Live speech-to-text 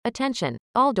Attention,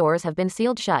 all doors have been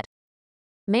sealed shut.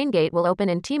 Main gate will open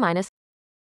in T-minus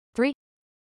 3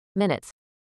 minutes.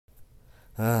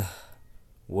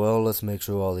 Well, let's make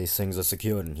sure all these things are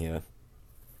secured in here.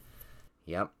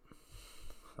 Yep.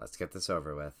 Let's get this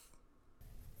over with.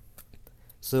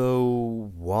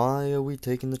 So, why are we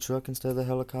taking the truck instead of the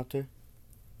helicopter?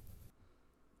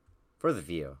 For the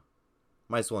view.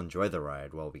 Might as well enjoy the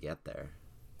ride while we get there.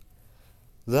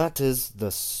 That is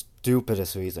the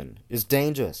stupidest reason. It's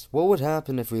dangerous. What would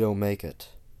happen if we don't make it?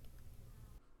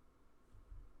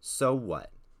 So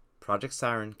what? Project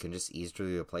Siren can just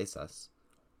easily replace us.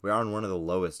 We are on one of the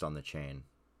lowest on the chain.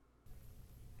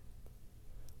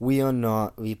 We are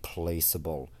not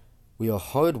replaceable. We are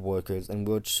hard workers and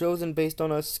we're chosen based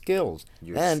on our skills.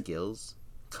 Skills?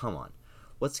 Come on.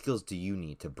 What skills do you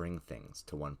need to bring things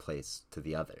to one place to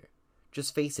the other?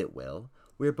 Just face it, Will.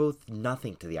 We are both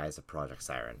nothing to the eyes of Project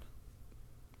Siren.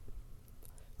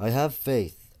 I have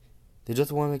faith. They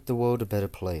just want to make the world a better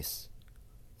place.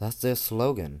 That's their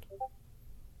slogan.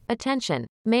 Attention,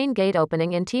 main gate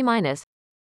opening in T-minus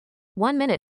 1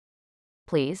 minute.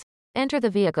 Please, enter the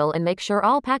vehicle and make sure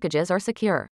all packages are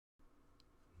secure.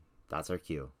 That's our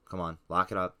cue. Come on,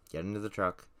 lock it up, get into the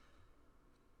truck.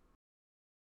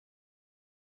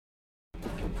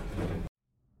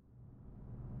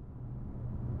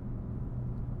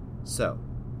 So,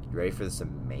 you ready for this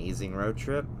amazing road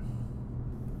trip?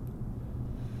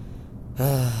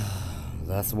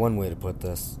 That's one way to put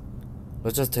this.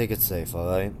 Let's just take it safe,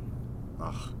 alright?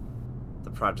 Ugh.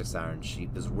 The Project Siren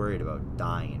sheep is worried about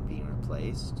dying and being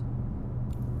replaced.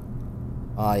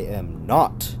 I am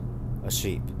not a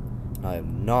sheep. I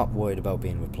am not worried about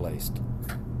being replaced.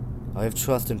 I have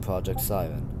trust in Project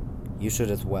Siren. You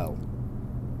should as well.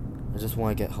 I just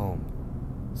want to get home.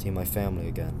 See my family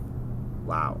again.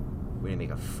 Wow. We're gonna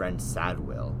make a friend sad,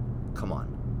 Will. Come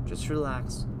on. Just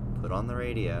relax. Put on the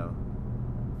radio.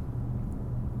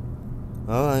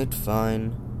 Alright,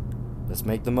 fine. Let's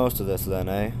make the most of this then,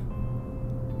 eh?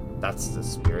 That's the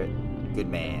spirit. Good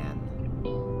man.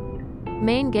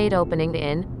 Main gate opening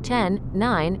in 10,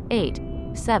 9, 8,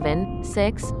 7,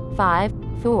 6, 5,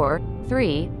 4,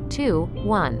 3, 2,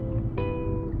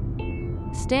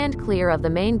 1. Stand clear of the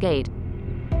main gate.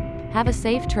 Have a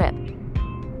safe trip.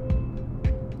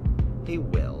 Hey,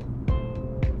 Will.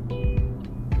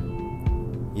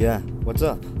 Yeah, what's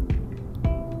up?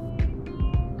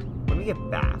 When we get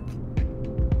back,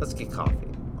 let's get coffee.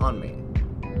 On me.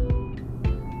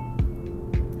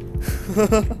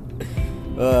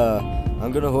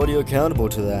 I'm gonna hold you accountable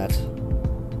to that.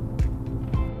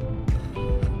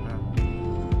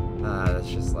 That's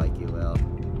just like you, Will.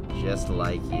 Just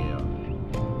like you.